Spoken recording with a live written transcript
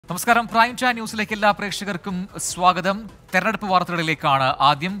നമസ്കാരം. Prime time ന്യൂസിലേക്ക് എല്ലാ പ്രേക്ഷകർക്കും സ്വാഗതം. തെരഞ്ഞെടുപ്പ് വാർത്തകളിലേക്കാണ്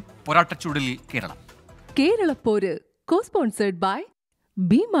ആദ്യം. പോരാട്ടച്ചൂടിൽ Keralam. കേരളപ്പോര് co-sponsored by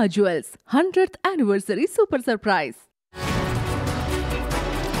Bima Jewels 100th Anniversary Super Surprise.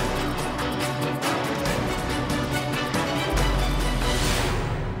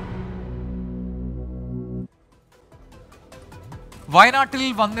 വയനാട്ടിൽ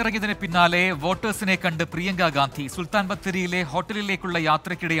വന്നിറങ്ങിയതിന് പിന്നാലെ വോട്ടേഴ്സിനെ കണ്ട് പ്രിയങ്ക ഗാന്ധി. സുൽത്താൻ ബത്തേരിയിലെ ഹോട്ടലിലേക്കുള്ള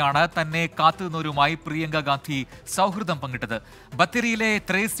യാത്രയ്ക്കിടെയാണ് തന്നെ കാത്തുനിന്നവരുമായി പ്രിയങ്ക ഗാന്ധി സൗഹൃദം പങ്കിട്ടത്. ബത്തേരിയിലെ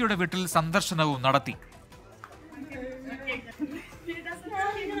ത്രേസ്യയുടെ വീട്ടിൽ സന്ദർശനവും നടത്തി.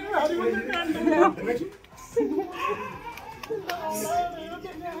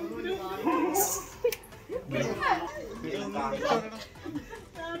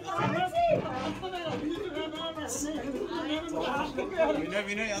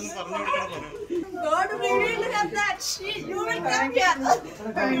 God really have that shit. You will come here.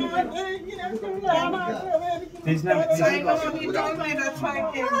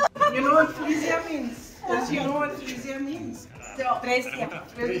 You know what Frisia means? Does you know what Frisia means? Tresia.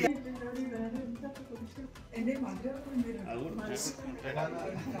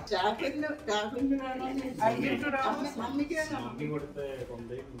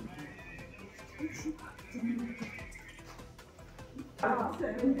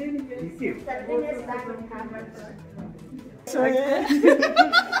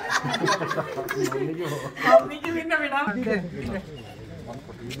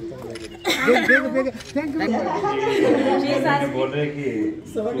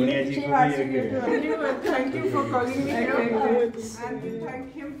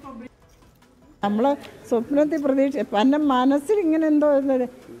 നമ്മളെ സ്വപ്നത്തിൽ പ്രതീക്ഷ എൻ്റെ മനസ്സിൽ ഇങ്ങനെ എന്തോ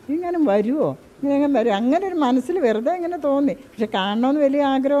ഇങ്ങനെ വരുമോ ഇങ്ങനെ വരും, അങ്ങനെ ഒരു മനസ്സിൽ വെറുതെ ഇങ്ങനെ തോന്നി. പക്ഷെ കാണണമെന്ന് വലിയ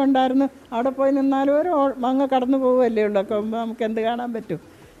ആഗ്രഹം ഉണ്ടായിരുന്നു. അവിടെ പോയി നിന്നാലും ഒരു അങ്ങ് കടന്നു പോകുമല്ലേ ഉള്ളൂ, ഒക്കെ നമുക്ക് എന്ത് കാണാൻ പറ്റും.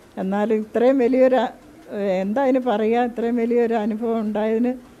 എന്നാലും ഇത്രയും വലിയൊരു എന്താ അതിന് പറയുക, ഇത്രയും വലിയൊരു അനുഭവം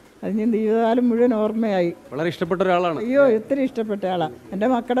ഉണ്ടായതിന് അതിന് ജീവിതകാലം മുഴുവൻ ഓർമ്മയായി. വളരെ ഇഷ്ടപ്പെട്ട ഒരാളാണ്. അയ്യോ, ഒത്തിരി ഇഷ്ടപ്പെട്ട ആളാണ്. എൻ്റെ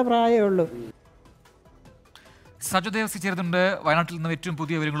മക്കളുടെ പ്രായമേ ഉള്ളൂ. സജോ ദേവസി ചേരുന്നുണ്ട് വയനാട്ടിൽ നിന്നും ഏറ്റവും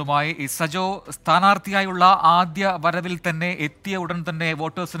പുതിയ വിവരങ്ങളുമായി. സജോ, സ്ഥാനാർത്ഥിയായുള്ള ആദ്യ വരവിൽ തന്നെ എത്തിയ ഉടൻ തന്നെ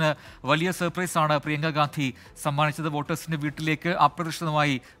വോട്ടേഴ്സിന് വലിയ സർപ്രൈസാണ് പ്രിയങ്ക ഗാന്ധി സമ്മാനിച്ചത്. വോട്ടേഴ്സിന്റെ വീട്ടിലേക്ക്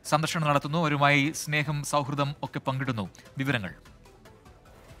അപ്രതീക്ഷിതമായി സന്ദർശനം നടത്തുന്നു, അവരുമായി സ്നേഹം സൗഹൃദം ഒക്കെ പങ്കിടുന്നു. വിവരങ്ങൾ.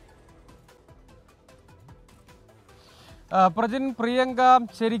 പ്രജിൻ, പ്രിയങ്ക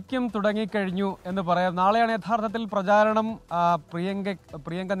ശരിക്കും തുടങ്ങിക്കഴിഞ്ഞു എന്ന് പറയാം. നാളെയാണ് യഥാർത്ഥത്തിൽ പ്രചാരണം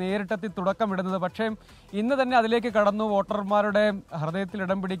പ്രിയങ്ക നേരിട്ടെത്തി തുടക്കമിടുന്നത്. പക്ഷേ ഇന്ന് തന്നെ അതിലേക്ക് കടന്നു. വോട്ടർമാരുടെ ഹൃദയത്തിൽ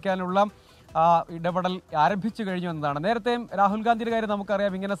ഇടം പിടിക്കാനുള്ള ഇടപെടൽ ആരംഭിച്ചു കഴിഞ്ഞു എന്നതാണ്. നേരത്തെ രാഹുൽ ഗാന്ധിയുടെ കാര്യം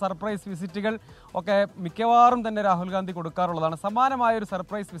നമുക്കറിയാം. ഇങ്ങനെ സർപ്രൈസ് വിസിറ്റുകൾ ഒക്കെ മിക്കവാറും തന്നെ രാഹുൽ ഗാന്ധി കൊടുക്കാറുള്ളതാണ്. സമാനമായൊരു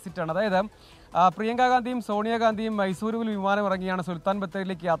സർപ്രൈസ് വിസിറ്റാണ്. അതായത് പ്രിയങ്ക ഗാന്ധിയും സോണിയാഗാന്ധിയും മൈസൂരുവിൽ വിമാനം ഇറങ്ങിയാണ് സുൽത്താൻ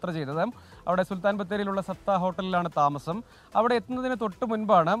ബത്തേരിയിലേക്ക് യാത്ര ചെയ്തത്. അവിടെ സുൽത്താൻ ബത്തേരിയിലുള്ള സത്ത ഹോട്ടലിലാണ് താമസം. അവിടെ എത്തുന്നതിന് തൊട്ട്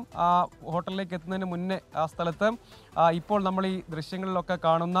മുൻപാണ്, ആ ഹോട്ടലിലേക്ക് എത്തുന്നതിന് മുന്നേ ആ സ്ഥലത്ത് ഇപ്പോൾ നമ്മൾ ഈ ദൃശ്യങ്ങളിലൊക്കെ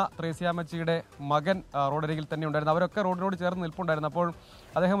കാണുന്ന ത്രേസ്യാമ്മച്ചിയുടെ മകൻ റോഡരികിൽ തന്നെ ഉണ്ടായിരുന്നു. അവരൊക്കെ റോഡിനോട് ചേർന്ന് നിൽപ്പുണ്ടായിരുന്നു. അപ്പോൾ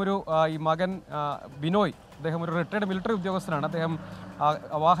അദ്ദേഹം ഈ മകൻ ബിനോയ്, അദ്ദേഹം ഒരു റിട്ടയർഡ് മിലിറ്ററി ഉദ്യോഗസ്ഥനാണ്. അദ്ദേഹം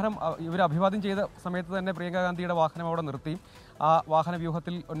വാഹനം ഇവർ അഭിവാദ്യം ചെയ്ത സമയത്ത് തന്നെ പ്രിയങ്ക ഗാന്ധിയുടെ വാഹനം അവിടെ നിർത്തി. ആ വാഹന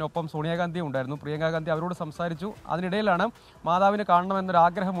വ്യൂഹത്തിൽ ഒപ്പം സോണിയാഗാന്ധിയും ഉണ്ടായിരുന്നു. പ്രിയങ്ക ഗാന്ധി അവരോട് സംസാരിച്ചു. അതിനിടയിലാണ് മാതാവിനെ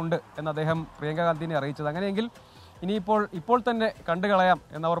കാണണമെന്നൊരാഗ്രഹമുണ്ട് എന്ന് അദ്ദേഹം പ്രിയങ്ക ഗാന്ധിനെ അറിയിച്ചത്. അങ്ങനെയെങ്കിൽ ഇപ്പോൾ തന്നെ കണ്ടുകളയാം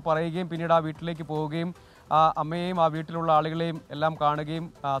എന്നവർ പറയുകയും പിന്നീട് ആ വീട്ടിലേക്ക് പോവുകയും അമ്മയെയും ആ വീട്ടിലുള്ള ആളുകളെയും എല്ലാം കാണുകയും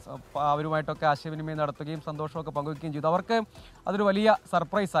അവരുമായിട്ടൊക്കെ ആശയവിനിമയം നടത്തുകയും സന്തോഷമൊക്കെ പങ്കുവയ്ക്കുകയും ചെയ്തു. അവർക്ക് അതൊരു വലിയ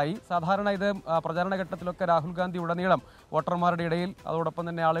സർപ്രൈസായി. സാധാരണ ഇത് പ്രചാരണ ഘട്ടത്തിലൊക്കെ രാഹുൽ ഗാന്ധി ഉടനീളം വോട്ടർമാരുടെ ഇടയിൽ അതോടൊപ്പം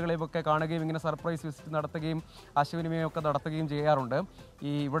തന്നെ ആളുകളെയൊക്കെ കാണുകയും ഇങ്ങനെ സർപ്രൈസ് വിസിറ്റ് നടത്തുകയും ആശയവിനിമയമൊക്കെ നടത്തുകയും ചെയ്യാറുണ്ട്.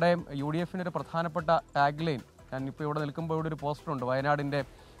 ഇവിടെ UDF-ന് ഒരു പ്രധാനപ്പെട്ട ടാഗ് ലൈൻ, ഞാനിപ്പോൾ ഇവിടെ നിൽക്കുമ്പോൾ ഇവിടെ ഒരു പോസ്റ്ററുണ്ട്, വയനാടിൻ്റെ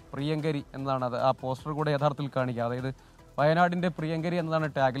പ്രിയങ്കരി എന്നതാണ്. അത് ആ പോസ്റ്റർ കൂടെ യഥാർത്ഥത്തിൽ കാണിക്കുക. അതായത് വയനാടിൻ്റെ പ്രിയങ്കരി എന്നതാണ്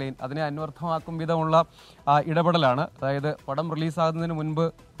ടാഗ് ലൈൻ. അതിനെ അന്വർത്ഥമാക്കും വിധമുള്ള ഇടപെടലാണ്. അതായത് പടം റിലീസാകുന്നതിന് മുൻപ്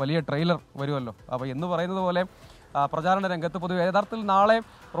വലിയ ട്രെയിലർ വരുമല്ലോ. അപ്പോൾ എന്ന് പറയുന്നത് പോലെ പ്രചാരണ രംഗത്ത് പൊതുവെ യഥാർത്ഥത്തിൽ നാളെ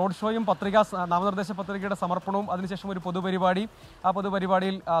റോഡ് ഷോയും നാമനിർദ്ദേശ പത്രികയുടെ സമർപ്പണവും അതിനുശേഷം ഒരു പൊതുപരിപാടി, ആ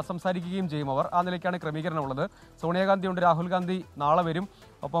പൊതുപരിപാടിയിൽ സംസാരിക്കുകയും ചെയ്യും അവർ. ആ നിലയ്ക്കാണ് ക്രമീകരണമുള്ളത്. സോണിയാഗാന്ധി ഉണ്ട്, രാഹുൽ ഗാന്ധി നാളെ വരും.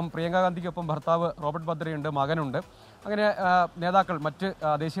 ഒപ്പം പ്രിയങ്ക ഗാന്ധിക്കൊപ്പം ഭർത്താവ് റോബർട്ട് വദ്രയുണ്ട്, മകനുണ്ട്. അങ്ങനെ നേതാക്കൾ, മറ്റ്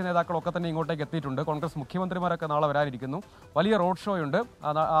ദേശീയ നേതാക്കളൊക്കെ തന്നെ ഇങ്ങോട്ടേക്ക് എത്തിയിട്ടുണ്ട്. കോൺഗ്രസ് മുഖ്യമന്ത്രിമാരൊക്കെ നാളെ വരാനിരിക്കുന്നു. വലിയ റോഡ് ഷോ ഉണ്ട്.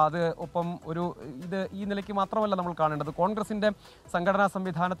 അത് ഒപ്പം ഈ നിലയ്ക്ക് മാത്രമല്ല നമ്മൾ കാണേണ്ടത്. കോൺഗ്രസിൻ്റെ സംഘടനാ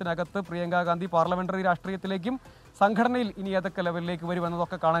സംവിധാനത്തിനകത്ത് പ്രിയങ്ക ഗാന്ധി പാർലമെന്ററി രാഷ്ട്രീയത്തിലേക്കും സംഘടനയിൽ ഇനി ഏതൊക്കെ ലെവലിലേക്ക്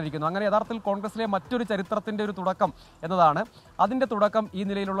വരുമെന്നതൊക്കെ കാണാനിരിക്കുന്നു. അങ്ങനെ യഥാർത്ഥത്തിൽ കോൺഗ്രസിലെ മറ്റൊരു ചരിത്രത്തിൻ്റെ ഒരു തുടക്കം എന്നതാണ്. അതിൻ്റെ തുടക്കം ഈ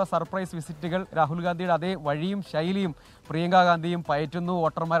നിലയിലുള്ള സർപ്രൈസ് വിസിറ്റുകൾ. രാഹുൽ ഗാന്ധിയുടെ അതേ വഴിയും ശൈലിയും പ്രിയങ്ക ഗാന്ധിയും പയറ്റുന്നു.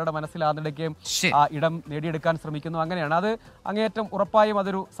 വോട്ടർമാരുടെ മനസ്സിൽ ആദ്യടേക്കും ഇടം നേടിയെടുക്കാൻ ശ്രമിക്കുന്നു. അങ്ങനെയാണ് അത് അങ്ങേയറ്റം ഉറപ്പായും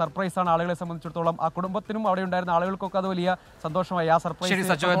അതൊരു സർപ്രൈസാണ് ആളുകളെ സംബന്ധിച്ചിടത്തോളം. ആ കുടുംബത്തിനും അവിടെ ഉണ്ടായിരുന്ന ആളുകൾക്കൊക്കെ അത് വലിയ സന്തോഷമായി. ആ സർപ്രൈസ്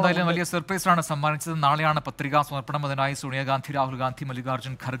എന്തായാലും വലിയ സർപ്രൈസാണ് സമ്മാനിച്ചത്. നാളെയാണ് പത്രികാ സമർപ്പണം. അതിനായി സോണിയാഗാന്ധി, രാഹുൽ ഗാന്ധി,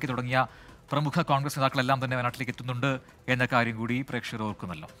 മല്ലികാർജ്ജുൻ ഖർഗെ തുടങ്ങിയ പ്രമുഖ കോൺഗ്രസ് നേതാക്കളെല്ലാം തന്നെ വയനാട്ടിലേക്ക് എത്തുന്നുണ്ട് എന്ന കാര്യം കൂടി പ്രേക്ഷകർ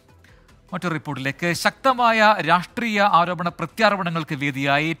ഓർക്കുന്നല്ലോ. മറ്റൊരു റിപ്പോർട്ടിലേക്ക്. ശക്തമായ രാഷ്ട്രീയ ആരോപണ പ്രത്യാരോപണങ്ങൾക്ക്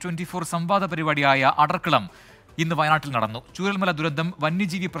വേദിയായി 24 സംവാദ പരിപാടിയായ അടർക്കളം ഇന്ന് വയനാട്ടിൽ നടന്നു. ചൂരൽമല ദുരന്തം,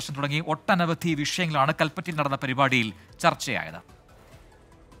 വന്യജീവി പ്രശ്നം തുടങ്ങി ഒട്ടനവധി വിഷയങ്ങളാണ് കൽപ്പറ്റയിൽ നടന്ന പരിപാടിയിൽ ചർച്ചയായത്.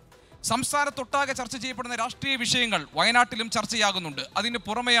 സംസ്ഥാനത്തൊട്ടാകെ ചർച്ച ചെയ്യപ്പെടുന്ന രാഷ്ട്രീയ വിഷയങ്ങൾ വയനാട്ടിലും ചർച്ചയാകുന്നുണ്ട്. അതിന്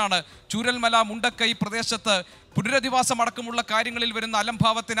പുറമെയാണ് ചൂരൽമല, മുണ്ടക്കൈ പ്രദേശത്ത് പുനരധിവാസം അടക്കമുള്ള കാര്യങ്ങളിൽ വരുന്ന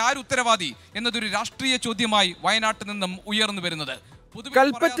അലംഭാവത്തിന് ആരുത്തരവാദി എന്നതൊരു രാഷ്ട്രീയ ചോദ്യമായി വയനാട്ടിൽ നിന്നും ഉയർന്നു വരുന്നത്.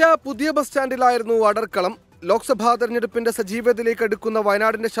 കൽപ്പറ്റ പുതിയ ബസ് സ്റ്റാൻഡിലായിരുന്നു അടർക്കളം. ലോക്സഭാ തെരഞ്ഞെടുപ്പിന്റെ സജീവതയിലേക്ക് അടുക്കുന്ന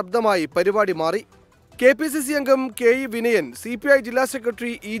വയനാടിന്റെ ശബ്ദമായി പരിപാടി മാറി. KPCC അംഗം KE വിനയൻ, CPI ജില്ലാ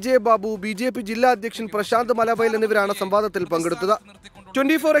സെക്രട്ടറി EJ ബാബു, BJP ജില്ലാ അധ്യക്ഷൻ പ്രശാന്ത് മലവയൽ എന്നിവരാണ് സംവാദത്തിൽ പങ്കെടുത്തത്.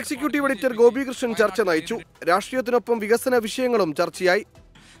 24 എക്സിക്യൂട്ടീവ് എഡിറ്റർ ഗോപികൃഷ്ണൻ ചർച്ച നയിച്ചു. രാഷ്ട്രീയത്തിനൊപ്പം വികസന വിഷയങ്ങളും ചർച്ചയായി.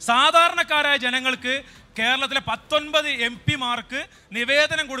 സാധാരണക്കാരായ ജനങ്ങൾക്ക് കേരളത്തിലെ 19 MP-മാർക്ക്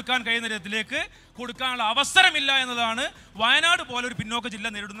നിവേദനം കൊടുക്കാൻ കഴിയുന്ന തരത്തിലേക്ക് കൊടുക്കാനുള്ള അവസരമില്ല എന്നതാണ് വയനാട് പോലൊരു പിന്നോക്ക ജില്ല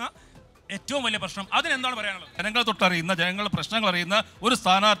നേരിടുന്ന ഏറ്റവും വലിയ പ്രശ്നം. അതിനെന്താണ് പറയാനുള്ളത്? ജനങ്ങളെ തൊട്ടറിയുന്ന, ജനങ്ങളുടെ പ്രശ്നങ്ങൾ അറിയുന്ന ഒരു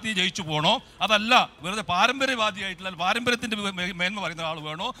സ്ഥാനാർത്ഥി ജയിച്ചു പോകണോ? അതല്ല വെറുതെ പാരമ്പര്യവാദിയായിട്ടുള്ള പാരമ്പര്യത്തിന്റെ മേന്മ പറയുന്ന ആൾ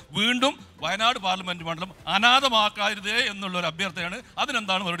വേണോ? വീണ്ടും വയനാട് പാർലമെന്റ് മണ്ഡലം അനാഥമാക്കരുതേ എന്നുള്ള ഒരു അഭ്യർത്ഥനയാണ്.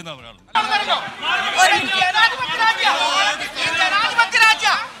 അതിനെന്താണ് മറുപടി പറയാനുള്ളത്?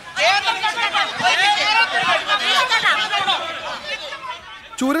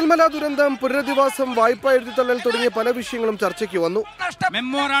 ചൂരൽമല ദുരന്തം, പുനരധിവാസം, വായ്പ എഴുതിത്തള്ളൽ തുടങ്ങിയ പല വിഷയങ്ങളും ചർച്ചയ്ക്ക് വന്നു.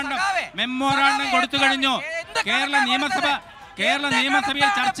 മെമ്മോറാണ്ടം കൊടുത്തു കഴിഞ്ഞു. കേരള നിയമസഭയിൽ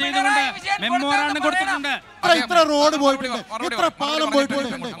ചർച്ച ചെയ്തുകൊണ്ട് മെമ്മോറാണ്ടം കൊടുത്തിട്ടുണ്ട്. ഇത്ര റോഡ് പോയിട്ടുണ്ട്, ഇത്ര പാലം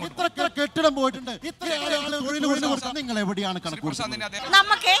പോയിട്ടുണ്ട്, ഇത്ര കെട്ടിടം പോയിട്ടുണ്ട്, ഇത്ര നിങ്ങൾ എവിടെയാണ് കണക്ക്?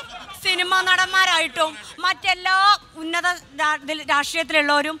 നമുക്ക് സിനിമാ നടന്മാരായിട്ടും മറ്റെല്ലാ ഉന്നത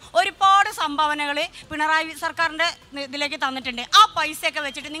രാഷ്ട്രീയത്തിലുള്ളവരും ഒരുപാട് സംഭാവനകൾ പിണറായി സർക്കാരിന്റെ ഇതിലേക്ക് തന്നിട്ടുണ്ട്. ആ പൈസയൊക്കെ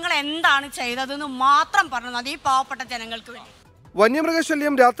വെച്ചിട്ട് നിങ്ങൾ എന്താണ് ചെയ്തതെന്ന് മാത്രം പറഞ്ഞത് മതി ഈ പാവപ്പെട്ട ജനങ്ങൾക്ക് വേണ്ടി.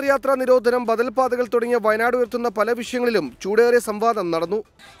 വന്യമൃഗശല്യം, രാത്രിയാത്രാ നിരോധനം, ബദൽപാതകൾ തുടങ്ങിയ വയനാട് ഉയർത്തുന്ന പല വിഷയങ്ങളിലും ചൂടേറിയ സംവാദം നടന്നു.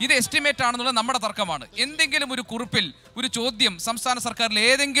 ഇത് എസ്റ്റിമേറ്റ് ആണെന്നുള്ള നമ്മുടെ തർക്കമാണ്. എന്തെങ്കിലും ഒരു കുറിപ്പിൽ ഒരു ചോദ്യം സംസ്ഥാന സർക്കാരിലെ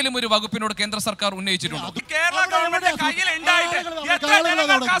ഏതെങ്കിലും ഒരു വകുപ്പിനോട് കേന്ദ്ര സർക്കാർ ഉന്നയിച്ചിട്ടുണ്ടോ?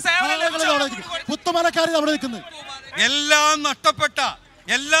 എല്ലാം നഷ്ടപ്പെട്ട,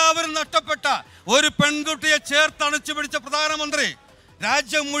 എല്ലാവരും നഷ്ടപ്പെട്ട ഒരു പെൺകുട്ടിയെ ചേർത്തണച്ചു പിടിച്ച പ്രധാനമന്ത്രി,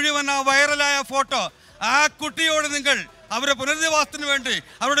 രാജ്യം മുഴുവൻ ആ വൈറലായ ഫോട്ടോ, ആ കുട്ടിയോട് നിങ്ങൾ അവരുടെ പുനരധിവാസത്തിന് വേണ്ടി,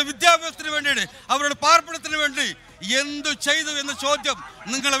 അവരുടെ വിദ്യാഭ്യാസത്തിന് വേണ്ടി, അവരുടെ പാർപ്പിടത്തിന് വേണ്ടി എന്തു ചെയ്തു എന്ന ചോദ്യം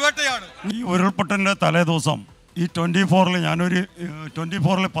നിങ്ങളെ വേട്ടയാണ്. ഈ ഉരുൾപൊട്ടലിൻ്റെ തലേ ദിവസം ഈ 24-ൽ ഞാനൊരു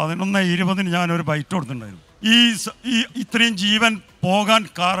 24-ൽ 11:20 ഞാനൊരു ബൈറ്റ് കൊടുത്തിട്ടുണ്ടായിരുന്നു. ഈ ഇത്രയും ജീവൻ പോകാൻ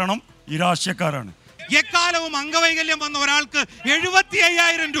കാരണം ഈ രാഷ്ട്രീയക്കാരാണ്. എക്കാലവും അംഗവൈകല്യം വന്ന ഒരാൾക്ക്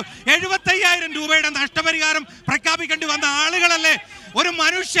 75,000 രൂപയുടെ നഷ്ടപരിഹാരം പ്രഖ്യാപിക്കേണ്ടി വന്ന ആളുകളല്ലേ ഒരു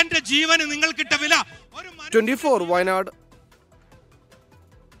മനുഷ്യന്റെ ജീവന് നിങ്ങൾക്കിട്ട വില? 24 വയനാട്.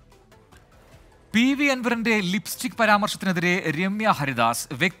 PV അൻവറിന്റെ ലിപ്സ്റ്റിക് പരാമർശത്തിനെതിരെ രമ്യ ഹരിദാസ്,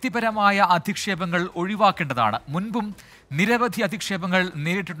 വ്യക്തിപരമായ അധിക്ഷേപങ്ങൾ ഒഴിവാക്കേണ്ടതാണ്. മുൻപും നിരവധി അധിക്ഷേപങ്ങൾ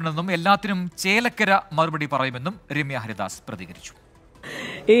നേരിട്ടിട്ടുണ്ടെന്നും എല്ലാത്തിനും ചേലക്കര മറുപടി പറയുമെന്നും രമ്യ ഹരിദാസ് പ്രതികരിച്ചു.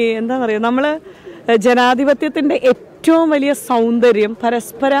 എന്താ പറയുക, നമ്മൾ ജനാധിപത്യത്തിൻ്റെ ഏറ്റവും വലിയ സൗന്ദര്യം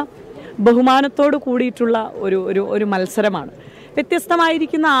പരസ്പര ബഹുമാനത്തോട് കൂടിയിട്ടുള്ള ഒരു മത്സരമാണ്.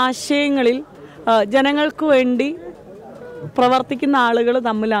 വ്യത്യസ്തമായിരിക്കുന്ന ആശയങ്ങളിൽ ജനങ്ങൾക്ക് വേണ്ടി പ്രവർത്തിക്കുന്ന ആളുകൾ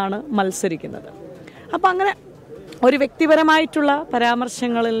തമ്മിലാണ് മത്സരിക്കുന്നത്. അപ്പം അങ്ങനെ ഒരു വ്യക്തിപരമായിട്ടുള്ള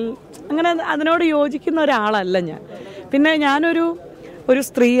പരാമർശങ്ങളിൽ അങ്ങനെ അതിനോട് യോജിക്കുന്ന ഒരാളല്ല ഞാൻ. പിന്നെ ഞാനൊരു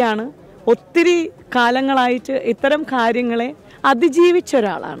സ്ത്രീയാണ്. ഒത്തിരി കാലങ്ങളായിട്ട് ഇത്തരം കാര്യങ്ങളെ അതിജീവിച്ച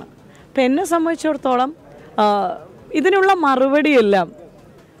ഒരാളാണ്. അപ്പം എന്നെ സംബന്ധിച്ചിടത്തോളം ഇതിനുള്ള മറുപടിയെല്ലാം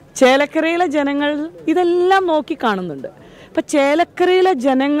ചേലക്കരയിലെ ജനങ്ങൾ ഇതെല്ലാം നോക്കിക്കാണുന്നുണ്ട്. അപ്പം ചേലക്കരയിലെ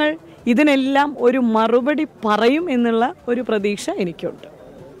ജനങ്ങൾ ഇതിനെല്ലാം ഒരു മറുപടി പറയും എന്നുള്ള ഒരു പ്രതീക്ഷ എനിക്കുണ്ട്.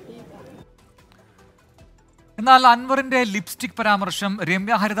 എന്നാൽ അൻവറിന്റെ ലിപ്സ്റ്റിക് പരാമർശം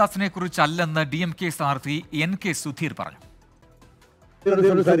രമ്യ ഹരിദാസിനെ കുറിച്ചല്ലെന്ന് DMK സ്ഥാനാർത്ഥി NK സുധീർ പറഞ്ഞു.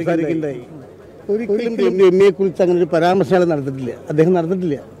 ഒരിക്കലും രമ്യയെ കുറിച്ച് അങ്ങനെ ഒരു പരാമർശം നടത്തിയിട്ടില്ല. അദ്ദേഹം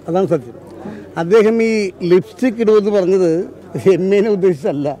നടത്തിയിട്ടില്ല. അതാണ് സത്യം. അദ്ദേഹം ഈ ലിപ്സ്റ്റിക് ഇടുമെന്ന് പറഞ്ഞത് രമ്യനെ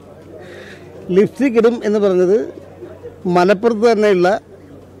ഉദ്ദേശിച്ചല്ല. ലിപ്സ്റ്റിക് ഇടും എന്ന് പറഞ്ഞത് മലപ്പുറത്ത് തന്നെയുള്ള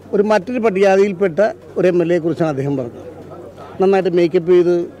ഒരു മറ്റൊരു പട്ടികജാതിയിൽപ്പെട്ട ഒരു MLA കുറിച്ചാണ് അദ്ദേഹം പറഞ്ഞത്. നന്നായിട്ട് മേക്കപ്പ്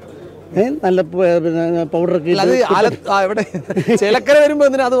ചെയ്ത് നല്ല പൗഡറൊക്കെ ചേലക്കര വരുമ്പോൾ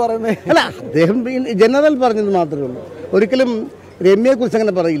എന്തിനാ അത് പറയുന്നത്? അല്ല, അദ്ദേഹം ജനറൽ പറഞ്ഞത് മാത്രമേ ഉള്ളൂ. ഒരിക്കലും രമ്യയെ കുറിച്ച്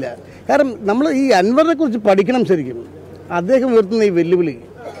അങ്ങനെ പറയില്ല. കാരണം നമ്മൾ ഈ അൻവറിനെ കുറിച്ച് പഠിക്കണം ശരിക്കും. അദ്ദേഹം ഉയർത്തുന്ന ഈ വെല്ലുവിളി,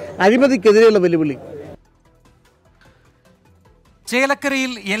 അഴിമതിക്കെതിരെയുള്ള വെല്ലുവിളി.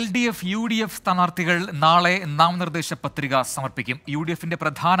 ചേലക്കരയിൽ LDF UDF സ്ഥാനാർത്ഥികൾ നാളെ നാമനിർദ്ദേശ പത്രിക സമർപ്പിക്കും. UDFന്റെ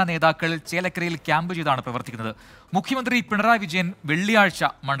പ്രധാന നേതാക്കൾ ചേലക്കരയിൽ ക്യാമ്പ് ചെയ്താണ് പ്രവർത്തിക്കുന്നത്. മുഖ്യമന്ത്രി പിണറായി വിജയൻ വെള്ളിയാഴ്ച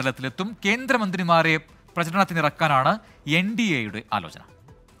മണ്ഡലത്തിലെത്തും. കേന്ദ്രമന്ത്രിമാരെ പ്രചരണത്തിനിറക്കാനാണ് NDAയുടെ ആലോചന.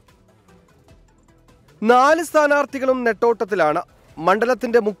 4 സ്ഥാനാർത്ഥികളും നെട്ടോട്ടത്തിലാണ്.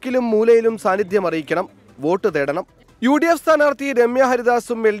 മണ്ഡലത്തിന്റെ മുക്കിലും മൂലയിലും സാന്നിധ്യം അറിയിക്കണം, വോട്ട് തേടണം. UDF സ്ഥാനാർത്ഥി രമ്യ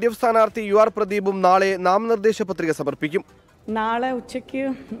ഹരിദാസും LDF സ്ഥാനാർത്ഥി UR പ്രദീപും നാളെ നാമനിർദ്ദേശ പത്രിക സമർപ്പിക്കും. നാളെ ഉച്ചയ്ക്ക്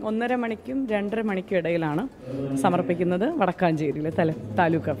 1:30 മണിക്കും 2:30 മണിക്കും ഇടയിലാണ് സമർപ്പിക്കുന്നത്, വടക്കാഞ്ചേരിയിലെ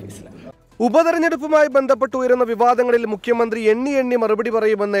താലൂക്ക് ഓഫീസിൽ. ഉപതെരഞ്ഞെടുപ്പുമായി ബന്ധപ്പെട്ട് ഉയരുന്ന വിവാദങ്ങളിൽ മുഖ്യമന്ത്രി എണ്ണി മറുപടി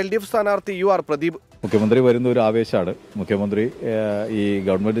പറയുമെന്ന് LDF സ്ഥാനാർത്ഥി UR പ്രദീപ്. മുഖ്യമന്ത്രി വരുന്ന ഒരു ആവേശമാണ്. മുഖ്യമന്ത്രി ഈ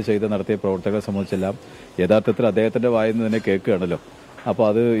ഗവൺമെന്റ് നടത്തിയ പ്രവർത്തനങ്ങളെ സംബന്ധിച്ചെല്ലാം യഥാർത്ഥത്തിൽ അദ്ദേഹത്തിന്റെ വായിന്ന് തന്നെ കേൾക്കുകയാണല്ലോ. അപ്പോൾ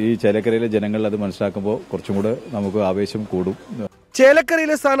അത് ഈ ചേലക്കരയിലെ ജനങ്ങൾ അത് മനസ്സിലാക്കുമ്പോൾ കുറച്ചും കൂടെ നമുക്ക് ആവേശം കൂടും.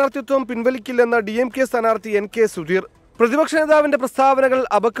 ചേലക്കരയിലെ സ്ഥാനാർത്ഥിത്വം പിൻവലിക്കില്ലെന്ന DMK സ്ഥാനാർത്ഥി NK സുധീർ. പ്രതിപക്ഷ നേതാവിന്റെ പ്രസ്താവനകൾ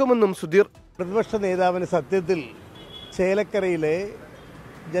അബക്കമെന്നും സുധീർ. പ്രതിപക്ഷ നേതാവിന് സത്യത്തിൽ ചേലക്കരയിലെ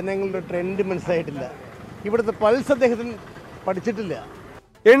ജനങ്ങളുടെ ട്രെൻഡ് മനസ്സിലായിട്ടില്ല. ഇവിടുത്തെ പൾസ് അദ്ദേഹത്തിന് പഠിച്ചിട്ടില്ല.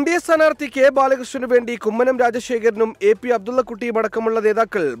 NDA സ്ഥാനാർത്ഥി K ബാലകൃഷ്ണനു വേണ്ടി കുമ്മനം രാജശേഖരനും AP അബ്ദുള്ളക്കുട്ടിയും അടക്കമുള്ള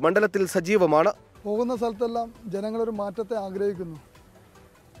നേതാക്കൾ മണ്ഡലത്തിൽ സജീവമാണ്. പോകുന്ന സ്ഥലത്തെല്ലാം ജനങ്ങളൊരു മാറ്റത്തെ ആഗ്രഹിക്കുന്നു.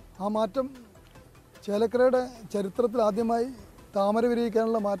 ആ മാറ്റം ചേലക്കരയുടെ ചരിത്രത്തിൽ ആദ്യമായി താമര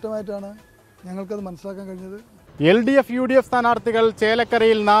വിരിയിക്കാനുള്ള മാറ്റമായിട്ടാണ് ഞങ്ങൾക്കത് മനസ്സിലാക്കാൻ കഴിഞ്ഞത്. LDF UDF സ്ഥാനാർത്ഥികൾ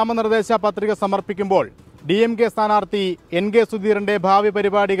ചേലക്കരയിൽ നാമനിർദ്ദേശ പത്രിക സമർപ്പിക്കുമ്പോൾ DMK സ്ഥാനാർത്ഥി NK സുധീറിന്റെ ഭാവി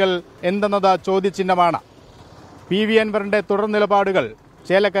പരിപാടികൾ എന്തെന്നത് ചോദ്യചിഹ്നമാണ്. PV അൻവറിന്റെ തുടർ നിലപാടുകൾ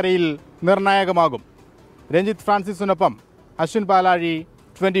ചേലക്കരയിൽ നിർണായകമാകും. രഞ്ജിത്ത് ഫ്രാൻസിസിനൊപ്പം അശ്വിൻ പാലാഴി,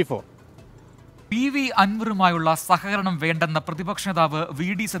 24. PV അൻവറുമായുള്ള സഹകരണം വേണ്ടെന്ന പ്രതിപക്ഷ നേതാവ്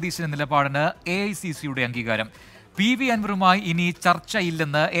VD സതീശന്റെ നിലപാടിന് AICCയുടെ അംഗീകാരം. PV അൻവറുമായി ഇനി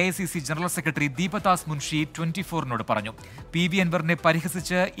ചർച്ചയില്ലെന്ന് AICC general secretary Deepadas Munshi 24നോട് പറഞ്ഞു. PV അൻവറിനെ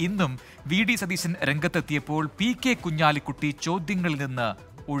പരിഹസിച്ച് ഇന്നും VD സതീശൻ രംഗത്തെത്തിയപ്പോൾ PK കുഞ്ഞാലിക്കുട്ടി ചോദ്യങ്ങളിൽ നിന്ന്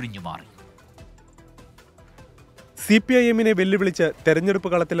ഒഴിഞ്ഞുമാറി. CPIMനെ വെല്ലുവിളിച്ച് തെരഞ്ഞെടുപ്പ്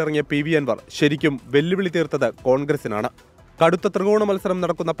കളത്തിലിറങ്ങിയ PV അൻവർ ശരിക്കും വെല്ലുവിളി തീർത്തത് കോൺഗ്രസിനാണ്. കടുത്ത ത്രികോണ മത്സരം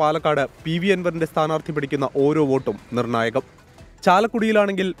നടക്കുന്ന പാലക്കാട് PV അൻവറിന്റെ സ്ഥാനാർത്ഥി പിടിക്കുന്ന ഓരോ വോട്ടും നിർണായകം.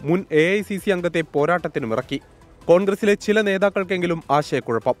 ചാലക്കുടിയിലാണെങ്കിൽ മുൻ AICC അംഗത്തെ പോരാട്ടത്തിനുമിറക്കി. കോൺഗ്രസിലെ ചില നേതാക്കൾക്കെങ്കിലും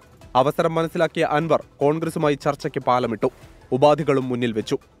ആശയക്കുഴപ്പം. അവസരം മനസ്സിലാക്കിയ അൻവർ കോൺഗ്രസുമായി ചർച്ചയ്ക്ക് പാലമിട്ടു. ഉപാധികളും മുന്നിൽ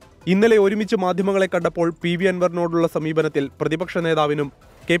വെച്ചു. ഇന്നലെ ഒരുമിച്ച് മാധ്യമങ്ങളെ കണ്ടപ്പോൾ PV അൻവറിനോടുള്ള സമീപനത്തിൽ പ്രതിപക്ഷ നേതാവിനും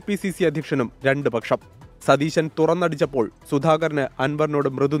KPCC അധ്യക്ഷനും 2 പക്ഷം. സതീശൻ തുറന്നടിച്ചപ്പോൾ സുധാകരന് അൻവറിനോട്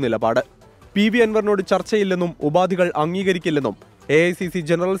മൃദു നിലപാട്. PV അൻവറിനോട് ചർച്ചയില്ലെന്നും ഉപാധികൾ അംഗീകരിക്കില്ലെന്നും AICC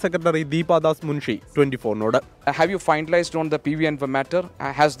General Secretary Deepadas Munshi 24നോട്. Have you finalized on the PV Anwar matter?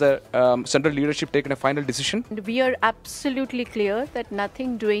 Has the central leadership taken a final decision? We are absolutely clear that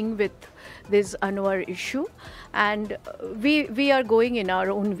nothing doing with this Anwar issue, and we are going in our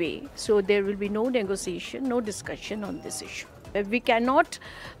own way. So there will be no negotiation, no discussion on this issue. We cannot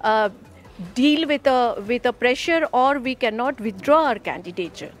deal with a pressure, or we cannot withdraw our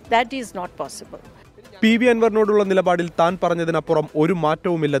candidature. That is not possible. PV അൻവറിനോടുള്ള നിലപാടിൽ താൻ പറഞ്ഞതിനപ്പുറം ഒരു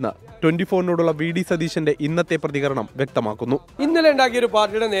മാറ്റവുമില്ലെന്ന് 24നോടുള്ള VD സതീശന്റെ ഇന്നത്തെ പ്രതികരണം വ്യക്തമാക്കുന്നു. ഇന്നലെ ഉണ്ടാക്കിയ ഒരു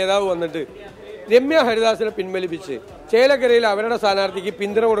പാർട്ടിയുടെ നേതാവ് വന്നിട്ട് രമ്യ ഹരിദാസിനെ പിൻവലിപ്പിച്ച് ചേലക്കരയിൽ അവരുടെ സ്ഥാനാർത്ഥിക്ക്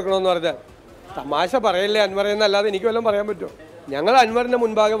പിന്തുണ കൊടുക്കണമെന്ന് പറഞ്ഞാൽ തമാശ പറയല്ലേ അൻവറെ എന്നല്ലാതെ എനിക്ക് വല്ലതും പറയാൻ പറ്റുമോ? ഞങ്ങൾ അൻവറിന്റെ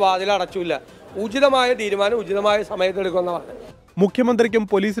മുൻപാകെ വാതിൽ അടച്ചില്ല. ഉചിതമായ തീരുമാനം ഉചിതമായ സമയത്തെടുക്കുമെന്ന് പറഞ്ഞു. മുഖ്യമന്ത്രിക്കും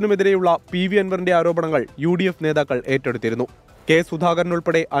പോലീസിനുമെതിരെയുള്ള PV അൻവറിന്റെ ആരോപണങ്ങൾ UDF നേതാക്കൾ ഏറ്റെടുത്തിരുന്നു. K സുധാകരൻ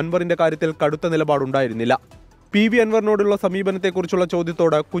ഉൾപ്പെടെ അൻവറിന്റെ കാര്യത്തിൽ കടുത്ത നിലപാടുണ്ടായിരുന്നില്ല. PV അൻവറിനോടുള്ള സമീപനത്തെക്കുറിച്ചുള്ള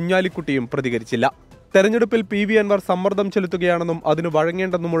ചോദ്യത്തോട് കുഞ്ഞാലിക്കുട്ടിയും പ്രതികരിച്ചില്ല. തെരഞ്ഞെടുപ്പിൽ PV അൻവർ സമ്മർദ്ദം ചെലുത്തുകയാണെന്നും അതിന്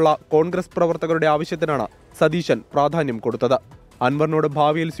വഴങ്ങേണ്ടെന്നുമുള്ള കോൺഗ്രസ് പ്രവർത്തകരുടെ ആവശ്യത്തിനാണ് സതീശൻ പ്രാധാന്യം കൊടുത്തത്. അൻവറിനോട്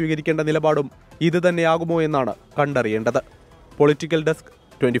ഭാവിയിൽ സ്വീകരിക്കേണ്ട നിലപാടും ഇത് തന്നെയാകുമോ എന്നാണ് കണ്ടറിയേണ്ടത്. Political desk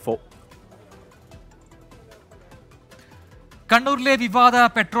 24. കണ്ണൂരിലെ വിവാദ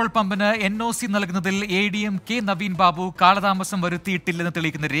പെട്രോൾ പമ്പിന് NOC നൽകുന്നതിൽ ADM K നവീൻ ബാബു കാലതാമസം വരുത്തിയിട്ടില്ലെന്ന്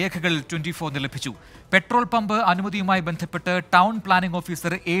തെളിയിക്കുന്ന രേഖകൾ 24 ലഭിച്ചു. പെട്രോൾ പമ്പ് അനുമതിയുമായി ബന്ധപ്പെട്ട് ടൗൺ പ്ലാനിംഗ്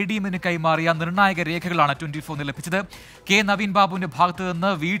ഓഫീസർ ADMന് കൈമാറിയ നിർണായക രേഖകളാണ് 24 ലഭിച്ചത്. K നവീൻ ബാബുവിന്റെ ഭാഗത്തു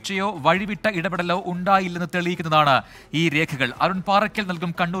നിന്ന് വീഴ്ചയോ വഴിവിട്ട ഇടപെടലോ ഉണ്ടായില്ലെന്ന് തെളിയിക്കുന്നതാണ് ഈ രേഖകൾ. അരുൺ പാറയ്ക്കൽ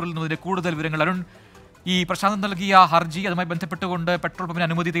നൽകും കണ്ണൂരിൽ നിന്നതിന്റെ കൂടുതൽ വിവരങ്ങൾ. അരുൺ, ഈ പ്രശാന്ത് നൽകിയ ഹർജി, അതുമായി ബന്ധപ്പെട്ടുകൊണ്ട് പെട്രോൾ പമ്പിന്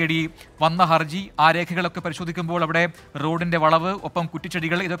അനുമതി തേടി വന്ന ഹർജി, ആ രേഖകളൊക്കെ പരിശോധിക്കുമ്പോൾ അവിടെ റോഡിന്റെ വളവ്, ഒപ്പം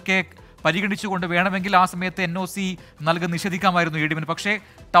കുറ്റിച്ചെടികൾ, ഇതൊക്കെ പരിഗണിച്ചുകൊണ്ട് വേണമെങ്കിൽ ആ സമയത്ത് NOC നൽകുന്ന നിഷേധിക്കാമായിരുന്നു ADM. പക്ഷേ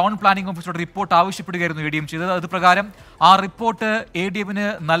ടൗൺ പ്ലാനിംഗ് ഓഫീസറുടെ റിപ്പോർട്ട് ആവശ്യപ്പെടുകയായിരുന്നു ADM ചെയ്തത്. അത് പ്രകാരം ആ റിപ്പോർട്ട് ADM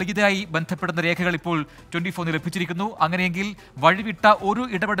നൽകിയതായി ബന്ധപ്പെടുന്ന രേഖകൾ ഇപ്പോൾ 24 ലഭിച്ചിരിക്കുന്നു. അങ്ങനെയെങ്കിൽ വഴിവിട്ട ഒരു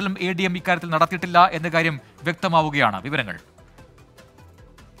ഇടപെടലും ADM ഇക്കാര്യത്തിൽ നടത്തിയിട്ടില്ല എന്ന കാര്യം വ്യക്തമാവുകയാണ്. വിവരങ്ങൾ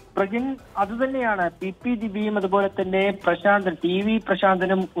പ്രജിൻ, അതുതന്നെയാണ് PP ദിവ്യയും അതുപോലെ തന്നെ പ്രശാന്തൻ, TV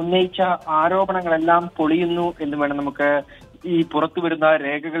പ്രശാന്തനും ഉന്നയിച്ച ആരോപണങ്ങളെല്ലാം പൊളിയുന്നു എന്ന് വേണം നമുക്ക് ഈ പുറത്തു വരുന്ന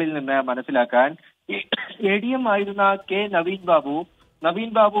രേഖകളിൽ നിന്ന് മനസ്സിലാക്കാൻ. ADM ആയിരുന്ന നവീൻ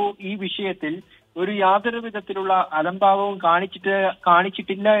ബാബു ഈ വിഷയത്തിൽ ഒരു യാതൊരു വിധത്തിലുള്ള അലംഭാവവും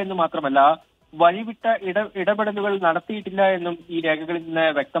കാണിച്ചിട്ടില്ല എന്ന് മാത്രമല്ല വഴിവിട്ട ഇടപെടലുകൾ നടത്തിയിട്ടില്ല എന്നും ഈ രേഖകളിൽ നിന്ന്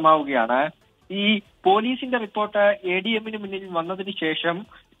വ്യക്തമാവുകയാണ്. ഈ പോലീസിന്റെ റിപ്പോർട്ട് ADM മുന്നിൽ വന്നതിന് ശേഷം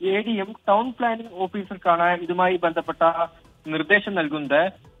ADM ടൗൺ പ്ലാനിംഗ് ഓഫീസർക്കാണ് ഇതുമായി ബന്ധപ്പെട്ട നിർദ്ദേശം നൽകുന്നത്.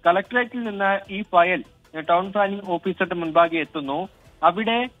 കളക്ടറേറ്റിൽ നിന്ന് ഈ ഫയൽ ടൗൺ പ്ലാനിംഗ് ഓഫീസറുടെ മുൻപാകെ എത്തുന്നു.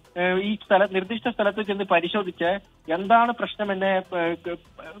 അവിടെ ഈ നിർദ്ദിഷ്ട സ്ഥലത്ത് ചെന്ന് പരിശോധിച്ച് എന്താണ് പ്രശ്നമെന്ന്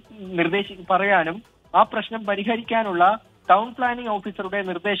പറയാനും ആ പ്രശ്നം പരിഹരിക്കാനുള്ള ടൗൺ പ്ലാനിംഗ് ഓഫീസറുടെ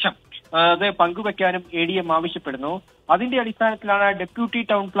നിർദ്ദേശം അത് പങ്കുവെക്കാനും ADM ആവശ്യപ്പെടുന്നു. അതിന്റെ അടിസ്ഥാനത്തിലാണ് ഡെപ്യൂട്ടി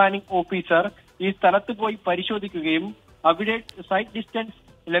ടൗൺ പ്ലാനിംഗ് ഓഫീസർ ഈ സ്ഥലത്ത് പോയി പരിശോധിക്കുകയും അവിടെ സൈറ്റ് ഡിസ്റ്റൻസ്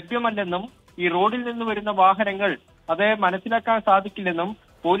ലഭ്യമല്ലെന്നും ഈ റോഡിൽ നിന്ന് വരുന്ന വാഹനങ്ങൾ അത് മനസ്സിലാക്കാൻ സാധിക്കില്ലെന്നും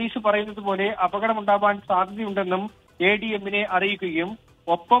പോലീസ് പറയുന്നത് പോലെ അപകടമുണ്ടാവാൻ സാധ്യതയുണ്ടെന്നും ADM അറിയിക്കുകയും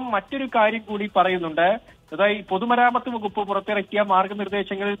ഒപ്പം മറ്റൊരു കാര്യം കൂടി പറയുന്നുണ്ട്. അതായത് പൊതുമരാമത്ത് വകുപ്പ് പുറത്തിറക്കിയ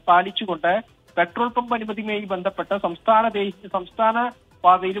മാർഗനിർദ്ദേശങ്ങൾ പാലിച്ചുകൊണ്ട് പെട്രോൾ പമ്പ് അനുമതിയുമായി ബന്ധപ്പെട്ട സംസ്ഥാന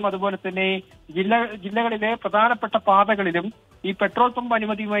പാതയിലും അതുപോലെ തന്നെ ജില്ലകളിലെ പ്രധാനപ്പെട്ട പാതകളിലും ഈ പെട്രോൾ പമ്പ്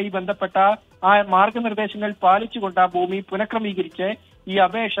അനുമതിയുമായി ബന്ധപ്പെട്ട ആ മാർഗനിർദ്ദേശങ്ങൾ പാലിച്ചുകൊണ്ട് ആ ഭൂമി പുനഃക്രമീകരിച്ച് ഈ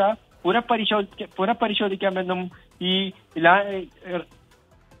അപേക്ഷ പുനഃപരിശോധിക്കാമെന്നും ഈ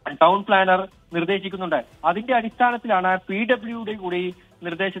ടൗൺ പ്ലാനർ നിർദ്ദേശിക്കുന്നുണ്ട്. അതിന്റെ അടിസ്ഥാനത്തിലാണ് PWയുടെ കൂടി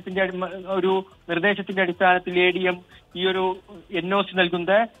നിർദ്ദേശത്തിന്റെ അടിസ്ഥാനത്തിൽ ADM ഈ ഒരു NOC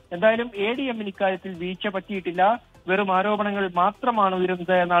നൽകുന്നത്. എന്തായാലും ADM ഇക്കാര്യത്തിൽ വീഴ്ച പറ്റിയിട്ടില്ല, വെറും ആരോപണങ്ങൾ മാത്രമാണ്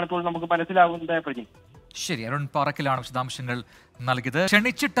ഉയരുന്നത് എന്നാണ് ഇപ്പോൾ നമുക്ക് മനസ്സിലാവുന്നത്. പ്രജി, ശരി, അരുൺ പാറക്കലാണ് വിശദാംശങ്ങൾ നൽകിയത്.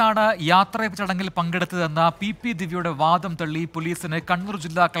 ക്ഷണിച്ചിട്ടാണ് യാത്രയപ്പ് ചടങ്ങിൽ പങ്കെടുത്തതെന്ന PP ദിവ്യയുടെ വാദം തള്ളി പോലീസിന് കണ്ണൂർ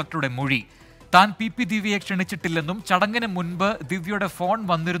ജില്ലാ കളക്ടറുടെ മൊഴി. താൻ PP ദിവ്യയെ ക്ഷണിച്ചിട്ടില്ലെന്നും ചടങ്ങിന് മുൻപ് ദിവ്യയുടെ phone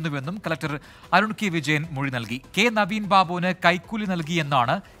വന്നിരുന്നുവെന്നും collector Arun K. Vijayan മൊഴി നൽകി. K. നവീൻ ബാബുവിന് കൈക്കൂലി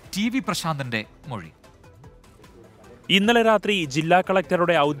നൽകിയെന്നാണ് TV പ്രശാന്തന്റെ മൊഴി. ഇന്നലെ രാത്രി ജില്ലാ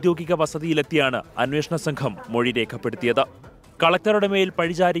കളക്ടറുടെ ഔദ്യോഗിക വസതിയിലെത്തിയാണ് അന്വേഷണ സംഘം മൊഴി രേഖപ്പെടുത്തിയത്. കളക്ടറുടെ മേൽ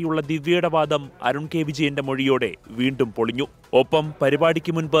പഴിചാരിയുള്ള ദിവ്യയുടെ വാദം അരുൺ K. വിജയന്റെ മൊഴിയോടെ വീണ്ടും പൊളിഞ്ഞു. ഒപ്പം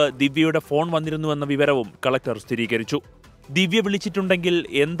പരിപാടിക്ക് മുൻപ് ദിവ്യയുടെ ഫോൺ വന്നിരുന്നുവെന്ന വിവരവും കളക്ടർ സ്ഥിരീകരിച്ചു. ദിവ്യ വിളിച്ചിട്ടുണ്ടെങ്കിൽ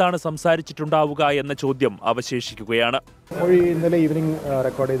എന്താണ് സംസാരിച്ചിട്ടുണ്ടാവുക എന്ന ചോദ്യം അവശേഷിക്കുകയാണ്. മൊഴി ഇന്നലെ ഈവനിങ്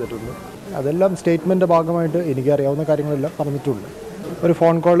റെക്കോർഡ് ചെയ്തിട്ടുണ്ട്. അതെല്ലാം സ്റ്റേറ്റ്മെന്റ് ഭാഗമായിട്ട് എനിക്ക് അറിയാവുന്ന കാര്യങ്ങളെല്ലാം പറഞ്ഞിട്ടുണ്ട്. ഒരു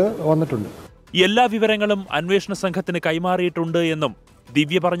ഫോൺ കോള് വന്നിട്ടുണ്ട്. എല്ലാ വിവരങ്ങളും അന്വേഷണ സംഘത്തിന് കൈമാറിയിട്ടുണ്ട് എന്നും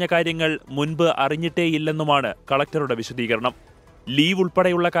ദിവ്യ പറഞ്ഞ കാര്യങ്ങൾ മുൻപ് അറിഞ്ഞിട്ടേയില്ലെന്നുമാണ് കളക്ടറുടെ വിശദീകരണം. ലീവ്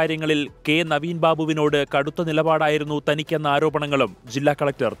ഉൾപ്പെടെയുള്ള കാര്യങ്ങളിൽ K. നവീൻ ബാബുവിനോട് കടുത്ത നിലപാടായിരുന്നു തനിക്കെന്ന ആരോപണങ്ങളും ജില്ലാ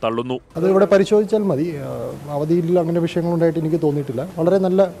കളക്ടർ തള്ളുന്നു. അത് ഇവിടെ പരിശോധിച്ചാൽ മതി. അവധിയിൽ അങ്ങനെ വിഷയങ്ങളുണ്ടായിട്ട് എനിക്ക് തോന്നിയിട്ടില്ല. വളരെ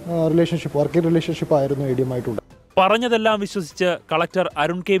നല്ല റിലേഷൻഷിപ്പ്, വർക്കിംഗ് റിലേഷൻഷിപ്പ് ആയിരുന്നു ADM ആയിട്ടുണ്ട്. പറഞ്ഞതെല്ലാം വിശ്വസിച്ച് കളക്ടർ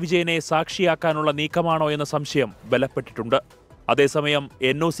അരുൺ K. വിജയനെ സാക്ഷിയാക്കാനുള്ള നീക്കമാണോ എന്ന സംശയം ബലപ്പെട്ടിട്ടുണ്ട്. അതേസമയം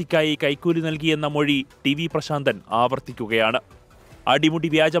NOCക്കായി കൈക്കൂലി നൽകിയെന്ന മൊഴി TV പ്രശാന്തൻ ആവർത്തിക്കുകയാണ്. അടിമുടി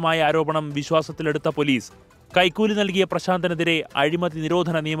വ്യാജമായ ആരോപണം വിശ്വാസത്തിലെടുത്ത പോലീസ് കൈക്കൂലി നൽകിയ പ്രശാന്തനെതിരെ അഴിമതി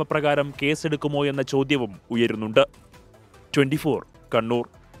നിരോധന നിയമപ്രകാരം കേസെടുക്കുമോ എന്ന ചോദ്യവും ഉയരുന്നുണ്ട്. 24 കണ്ണൂർ.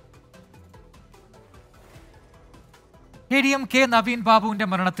 ADM K. നവീൻ ബാബുവിന്റെ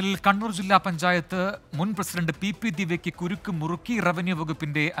മരണത്തിൽ കണ്ണൂർ ജില്ലാ പഞ്ചായത്ത് മുൻ പ്രസിഡന്റ് PP ദിവ്യയ്ക്ക് കുരുക്ക് മുറുക്കി റവന്യൂ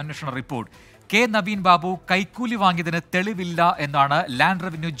വകുപ്പിന്റെ അന്വേഷണ റിപ്പോർട്ട്. K. നവീൻ ബാബു കൈക്കൂലി വാങ്ങിയതിന് തെളിവില്ല എന്നാണ് land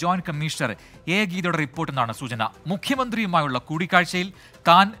revenue joint commissioner A. ഗീതയുടെ റിപ്പോർട്ടെന്നാണ് സൂചന. മുഖ്യമന്ത്രിയുമായുള്ള കൂടിക്കാഴ്ചയിൽ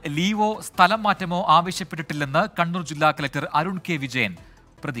താൻ ലീവോ സ്ഥലം മാറ്റമോ ആവശ്യപ്പെട്ടിട്ടില്ലെന്ന് കണ്ണൂർ ജില്ലാ കളക്ടർ അരുൺ K. വിജയൻ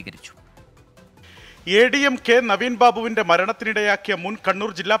പ്രതികരിച്ചു. ADM K. നവീൻ ബാബുവിന്റെ മരണത്തിനിടയാക്കിയ മുൻ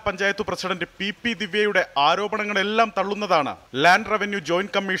കണ്ണൂർ ജില്ലാ പഞ്ചായത്ത് പ്രസിഡന്റ് PP ദിവ്യയുടെ ആരോപണങ്ങളെല്ലാം തള്ളുന്നതാണ് ലാൻഡ് റവന്യൂ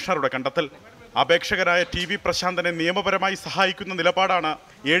ജോയിന്റ് കമ്മീഷണറുടെ കണ്ടെത്തൽ. അപേക്ഷകനായ TV പ്രശാന്തനെ നിയമപരമായി സഹായിക്കുന്ന നിലപാടാണ്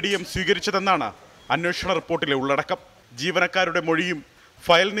ADM സ്വീകരിച്ചതെന്നാണ് അന്വേഷണ റിപ്പോർട്ടിലെ ഉള്ളടക്കം. ജീവനക്കാരുടെ മൊഴിയും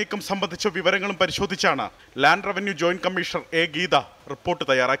ഫയൽ നീക്കം സംബന്ധിച്ച വിവരങ്ങളും പരിശോധിച്ചാണ് land revenue joint commissioner A. Geetha report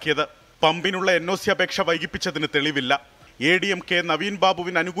തയ്യാറാക്കിയത്. പമ്പിനുള്ള NOC അപേക്ഷ വൈകിപ്പിച്ചതിന് തെളിവില്ല. ADM K. നവീൻ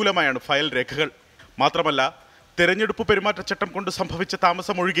ബാബുവിന് അനുകൂലമായാണ് ഫയൽ രേഖകൾ. മാത്രമല്ല, തെരഞ്ഞെടുപ്പ് പെരുമാറ്റച്ചട്ടം കൊണ്ട് സംഭവിച്ച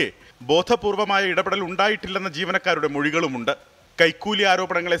താമസമൊഴികെ ബോധപൂർവമായ ഇടപെടൽ ഉണ്ടായിട്ടില്ലെന്ന ജീവനക്കാരുടെ മൊഴികളുമുണ്ട്. കൈക്കൂലി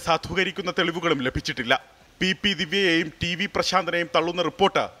ആരോപണങ്ങളെ സാധൂകരിക്കുന്ന തെളിവുകളും ലഭിച്ചിട്ടില്ല. PP ദിവ്യയെയും TV പ്രശാന്തനെയും തള്ളുന്ന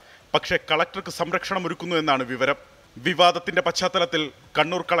റിപ്പോർട്ട് പക്ഷേ കളക്ടർക്ക് സംരക്ഷണം ഒരുക്കുന്നു എന്നാണ് വിവരം. വിവാദത്തിന്റെ പശ്ചാത്തലത്തിൽ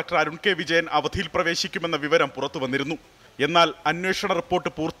കണ്ണൂർ കളക്ടർ അരുൺ കെ വിജയൻ അവധിയിൽ പ്രവേശിക്കുമെന്ന വിവരം പുറത്തു വന്നിരുന്നു. എന്നാൽ അന്വേഷണ റിപ്പോർട്ട്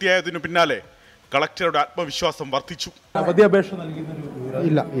പൂർത്തിയായതിനു പിന്നാലെ കളക്ടറുടെ ആത്മവിശ്വാസം വർദ്ധിച്ചു. അവധി അപേക്ഷ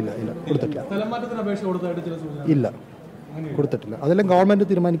കൊടുത്തിട്ടില്ല. അതെല്ലാം ഗവൺമെന്റ്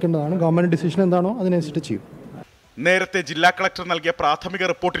തീരുമാനിക്കേണ്ടതാണ്. ഗവൺമെന്റ് ഡിസിഷൻ എന്താണോ അതിനനുസരിച്ച് ചെയ്യും. നേരത്തെ ജില്ലാ കളക്ടർ നൽകിയ പ്രാഥമിക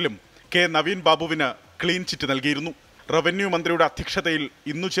റിപ്പോർട്ടിലും K. നവീൻ ബാബുവിന് ക്ലീൻ ചിറ്റ് നൽകിയിരുന്നു. റവന്യൂ മന്ത്രിയുടെ അധ്യക്ഷതയിൽ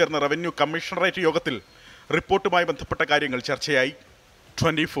ഇന്നു ചേർന്ന റവന്യൂ കമ്മീഷണറേറ്റ് യോഗത്തിൽ റിപ്പോർട്ടുമായി ബന്ധപ്പെട്ട കാര്യങ്ങൾ ചർച്ചയായി.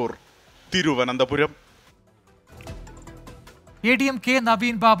 24 തിരുവനന്തപുരം. ADM K.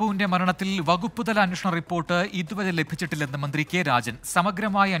 നവീൻ ബാബുവിന്റെ മരണത്തിൽ വകുപ്പുതല അന്വേഷണ റിപ്പോർട്ട് ഇതുവരെ ലഭിച്ചിട്ടില്ലെന്ന് മന്ത്രി K. രാജൻ.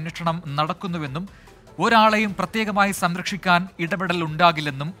 സമഗ്രമായ അന്വേഷണം നടക്കുന്നുവെന്നും ഒരാളെയും പ്രത്യേകമായി സംരക്ഷിക്കാൻ ഇടപെടൽ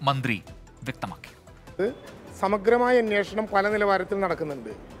ഉണ്ടാകില്ലെന്നും മന്ത്രി വ്യക്തമാക്കി. സമഗ്രമായ അന്വേഷണം പല നിലവാരത്തിൽ നടക്കുന്നുണ്ട്.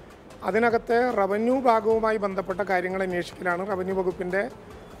 അതിനകത്ത് റവന്യൂ ഭാഗവുമായി ബന്ധപ്പെട്ട കാര്യങ്ങൾ അന്വേഷിക്കലാണ് റവന്യൂ വകുപ്പിൻ്റെ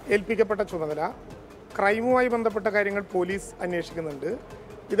ഏൽപ്പിക്കപ്പെട്ട ചുമതല. ക്രൈമുമായി ബന്ധപ്പെട്ട കാര്യങ്ങൾ പോലീസ് അന്വേഷിക്കുന്നുണ്ട്.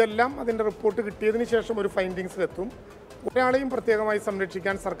 ഇതെല്ലാം അതിൻ്റെ റിപ്പോർട്ട് കിട്ടിയതിന് ശേഷം ഒരു ഫൈൻഡിങ്സിലെത്തും. ഒരാളെയും പ്രത്യേകമായി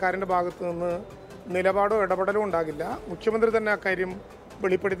സംരക്ഷിക്കാൻ സർക്കാരിൻ്റെ ഭാഗത്തു നിന്ന് നിലപാടോ ഇടപെടലോ ഉണ്ടാകില്ല. മുഖ്യമന്ത്രി തന്നെ അക്കാര്യം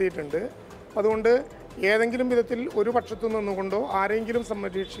വെളിപ്പെടുത്തിയിട്ടുണ്ട്. അതുകൊണ്ട് ഏതെങ്കിലും വിധത്തിൽ ഒരു പക്ഷത്തു നിന്നുകൊണ്ടോ ആരെങ്കിലും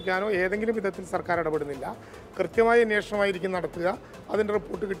സംരക്ഷിക്കാനോ ഏതെങ്കിലും വിധത്തിൽ സർക്കാർ ഇടപെടുന്നില്ല. കൃത്യമായ അന്വേഷണമായിരിക്കും നടത്തുക. അതിൻ്റെ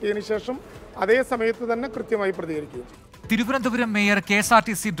റിപ്പോർട്ട് കിട്ടിയതിന് ശേഷം അതേ സമയത്ത് തന്നെ കൃത്യമായി പ്രതികരിക്കുകയും ചെയ്യും. തിരുവനന്തപുരം മേയർ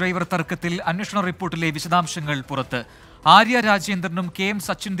KSRTC ഡ്രൈവർ തർക്കത്തിൽ അന്വേഷണ റിപ്പോർട്ടിലെ വിശദാംശങ്ങൾ പുറത്ത്. ആര്യ രാജേന്ദ്രനും KM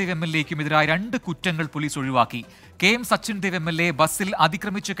സച്ചിൻദേവ് MLAയ്ക്കും എതിരായ 2 കുറ്റങ്ങൾ പോലീസ് ഒഴിവാക്കി. KM സച്ചിൻദേവ് MLA ബസ്സിൽ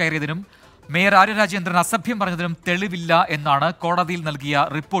അതിക്രമിച്ചു കയറിയതിനും മേയർ ആര്യ രാജേന്ദ്രൻ അസഭ്യം പറഞ്ഞതിനും തെളിവില്ല എന്നാണ് കോടതിയിൽ നൽകിയ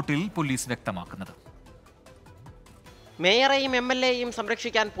റിപ്പോർട്ടിൽ പോലീസ് വ്യക്തമാക്കുന്നത്. മേയറെയും MLAയെയും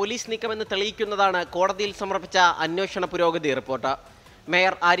സംരക്ഷിക്കാൻ പോലീസ് നീക്കമെന്ന് തെളിയിക്കുന്നതാണ് കോടതിയിൽ സമർപ്പിച്ച അന്വേഷണ പുരോഗതി റിപ്പോർട്ട്.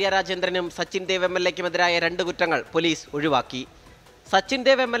 മേയർ ആര്യ രാജേന്ദ്രനും സച്ചിൻദേവ് MLAയ്ക്കുമെതിരായ 2 കുറ്റങ്ങൾ പോലീസ് ഒഴിവാക്കി.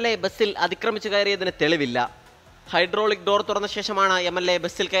 സച്ചിൻദേവ് MLA ബസ്സിൽ അതിക്രമിച്ചു കയറിയതിന് തെളിവില്ല. ഹൈഡ്രോളിക് ഡോർ തുറന്ന ശേഷമാണ് MLA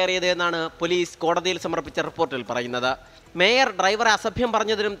ബസ്സിൽ കയറിയത് എന്നാണ് പോലീസ് കോടതിയിൽ സമർപ്പിച്ച റിപ്പോർട്ടിൽ പറയുന്നത്. മേയർ ഡ്രൈവറെ അസഭ്യം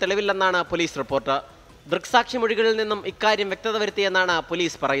പറഞ്ഞതിനും തെളിവില്ലെന്നാണ് പോലീസ് റിപ്പോർട്ട്. ദൃക്സാക്ഷി മൊഴികളിൽ നിന്നും ഇക്കാര്യം വ്യക്തത വരുത്തിയെന്നാണ്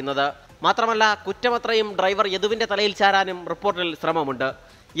പോലീസ് പറയുന്നത്. മാത്രമല്ല, കുറ്റമത്രയും ഡ്രൈവർ യദുവിന്റെ തലയിൽ ചാരാനും റിപ്പോർട്ടിൽ ശ്രമമുണ്ട്.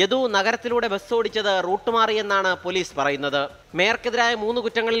 യദു നഗരത്തിലൂടെ ബസ് ഓടിച്ചത് റൂട്ട് മാറിയെന്നാണ് പോലീസ് പറയുന്നത്. മേയർക്കെതിരായ 3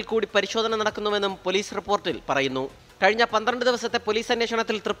 കുറ്റങ്ങളിൽ കൂടി പരിശോധന നടക്കുന്നുവെന്നും പോലീസ് റിപ്പോർട്ടിൽ പറയുന്നു. കഴിഞ്ഞ 12 ദിവസത്തെ പോലീസ്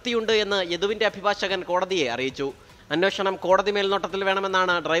അന്വേഷണത്തിൽ തൃപ്തിയുണ്ട് എന്ന് യദുവിന്റെ അഭിഭാഷകൻ കോടതിയെ അറിയിച്ചു. അന്വേഷണം കോടതി മേൽനോട്ടത്തിൽ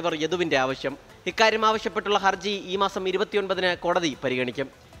വേണമെന്നാണ് ഡ്രൈവർ യദുവിന്റെ ആവശ്യം. ഇക്കാര്യം ആവശ്യപ്പെട്ടുള്ള ഹർജി ഈ മാസം 29-ന് കോടതി പരിഗണിക്കും.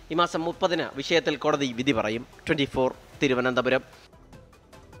 ഈ മാസം 30-ന് വിഷയത്തിൽ കോടതി വിധി പറയും. 24 തിരുവനന്തപുരം.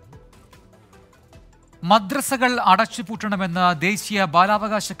 മദ്രസകൾ അടച്ചുപൂട്ടണമെന്ന ദേശീയ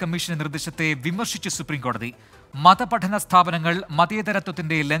ബാലാവകാശ കമ്മീഷന്റെ നിർദ്ദേശത്തെ വിമർശിച്ച് സുപ്രീംകോടതി. മതപഠന സ്ഥാപനങ്ങൾ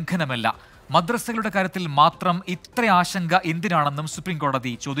മതേതരത്വത്തിന്റെ ലംഘനമല്ല. മദ്രസകളുടെ കാര്യത്തിൽ മാത്രം ഇത്ര ആശങ്ക എന്തിനാണെന്നും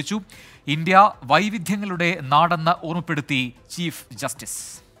സുപ്രീംകോടതി ചോദിച്ചു. ഇന്ത്യ വൈവിധ്യങ്ങളുടെ നാടെന്ന് ഓർമ്മപ്പെടുത്തി chief justice.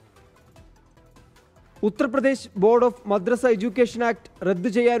 Uttar Pradesh board of madrasa education act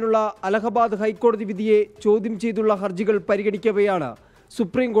റദ്ദു ചെയ്യാനുള്ള അലഹബാദ് ഹൈക്കോടതി വിധിയെ ചോദ്യം ചെയ്തുള്ള ഹർജികൾ പരിഗണിക്കവെയാണ്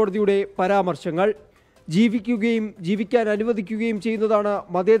സുപ്രീംകോടതിയുടെ പരാമർശങ്ങൾ. ജീവിക്കുകയും ജീവിക്കാൻ അനുവദിക്കുകയും ചെയ്യുന്നതാണ്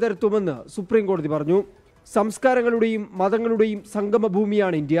മതേതരത്വമെന്ന് സുപ്രീംകോടതി പറഞ്ഞു. സംസ്കാരങ്ങളുടെയും മതങ്ങളുടെയും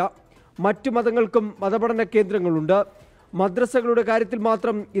സംഗമഭൂമിയാണ് ഇന്ത്യ. മറ്റു മതങ്ങൾക്കും മതപഠന കേന്ദ്രങ്ങളുണ്ട്. മദ്രസകളുടെ കാര്യത്തിൽ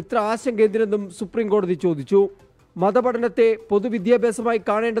മാത്രം ഇത്ര ആശങ്ക എന്തിനെന്നും സുപ്രീംകോടതി ചോദിച്ചു. മതപഠനത്തെ പൊതുവിദ്യാഭ്യാസമായി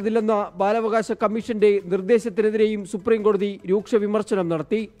കാണേണ്ടതില്ലെന്ന ബാലാവകാശ കമ്മീഷന്റെ നിർദ്ദേശത്തിനെതിരെയും സുപ്രീംകോടതി രൂക്ഷ വിമർശനം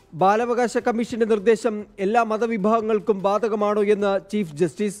നടത്തി. ബാലാവകാശ കമ്മീഷന്റെ നിർദ്ദേശം എല്ലാ മതവിഭാഗങ്ങൾക്കും ബാധകമാണോ എന്ന് ചീഫ്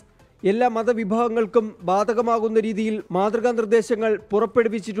ജസ്റ്റിസ്. എല്ലാ മതവിഭാഗങ്ങൾക്കും ബാധകമാകുന്ന രീതിയിൽ മാതൃകാ നിർദ്ദേശങ്ങൾ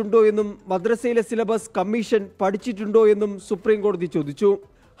പുറപ്പെടുവിച്ചിട്ടുണ്ടോ എന്നും മദ്രസയിലെ സിലബസ് കമ്മീഷൻ പഠിച്ചിട്ടുണ്ടോ എന്നും സുപ്രീംകോടതി ചോദിച്ചു.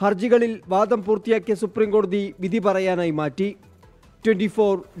 ഹർജികളിൽ വാദം പൂർത്തിയാക്കിയ സുപ്രീംകോടതി വിധി പറയാനായി മാറ്റി.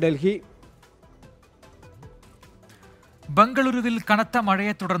 24 ഡൽഹി. ബംഗളൂരുവിൽ കനത്ത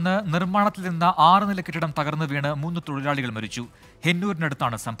മഴയെ തുടർന്ന് നിർമ്മാണത്തിൽ നിന്ന 6 നില കെട്ടിടം തകർന്നു വീണ് 3 തൊഴിലാളികൾ മരിച്ചു.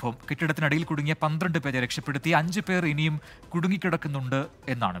 ഹെന്നൂരിനടുത്താണ് സംഭവം. കെട്ടിടത്തിനടിയിൽ കുടുങ്ങിയ 12 പേരെ രക്ഷപ്പെടുത്തി. 5 പേർ ഇനിയും കുടുങ്ങിക്കിടക്കുന്നുണ്ട്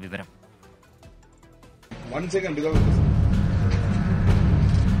എന്നാണ് വിവരം.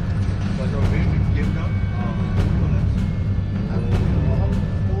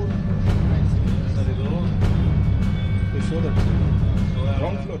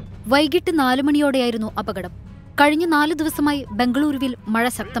 വൈകിട്ട് 4 മണിയോടെയായിരുന്നു അപകടം. കഴിഞ്ഞ 4 ദിവസമായി ബംഗളൂരുവിൽ മഴ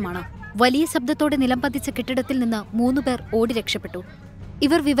ശക്തമാണ്. വലിയ ശബ്ദത്തോടെ നിലംപതിച്ച കെട്ടിടത്തിൽ നിന്ന് 3 പേർ ഓടി രക്ഷപ്പെട്ടു.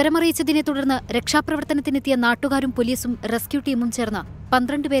 ഇവർ വിവരമറിയിച്ചതിനെ തുടർന്ന് രക്ഷാപ്രവർത്തനത്തിനെത്തിയ നാട്ടുകാരും പോലീസും റെസ്ക്യൂ ടീമും ചേർന്ന്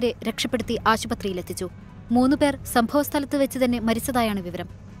 12 പേരെ രക്ഷപ്പെടുത്തി ആശുപത്രിയിലെത്തിച്ചു. 3 പേർ സംഭവസ്ഥലത്ത് വെച്ച് തന്നെ മരിച്ചതായാണ് വിവരം.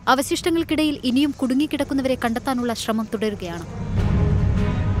 അവശിഷ്ടങ്ങൾക്കിടയിൽ ഇനിയും കുടുങ്ങിക്കിടക്കുന്നവരെ കണ്ടെത്താനുള്ള ശ്രമം തുടരുകയാണ്.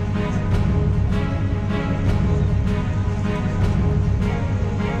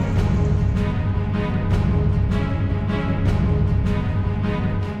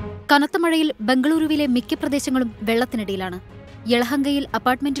 കനത്ത മഴയിൽ ബംഗളൂരുവിലെ മിക്ക പ്രദേശങ്ങളും വെള്ളത്തിനടിയിലാണ്. യളഹങ്കയിൽ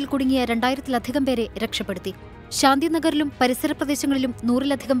അപ്പാർട്ട്മെന്റിൽ കുടുങ്ങിയ 2000-ലധികം പേരെ രക്ഷപ്പെടുത്തി. ശാന്തിനഗറിലും പരിസര പ്രദേശങ്ങളിലും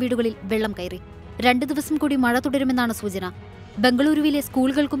 100-ലധികം വീടുകളിൽ വെള്ളം കയറി. 2 ദിവസം കൂടി മഴ തുടരുമെന്നാണ് സൂചന. ബംഗളൂരുവിലെ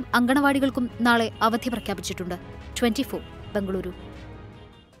സ്കൂളുകൾക്കും അങ്കണവാടികൾക്കും നാളെ അവധി പ്രഖ്യാപിച്ചിട്ടുണ്ട്. 24 ബംഗളൂരു.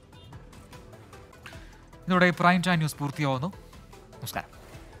 ഇതോടെ പ്രൈം ടൈം ന്യൂസ് പൂർത്തിയാവുന്നു. നമസ്കാരം.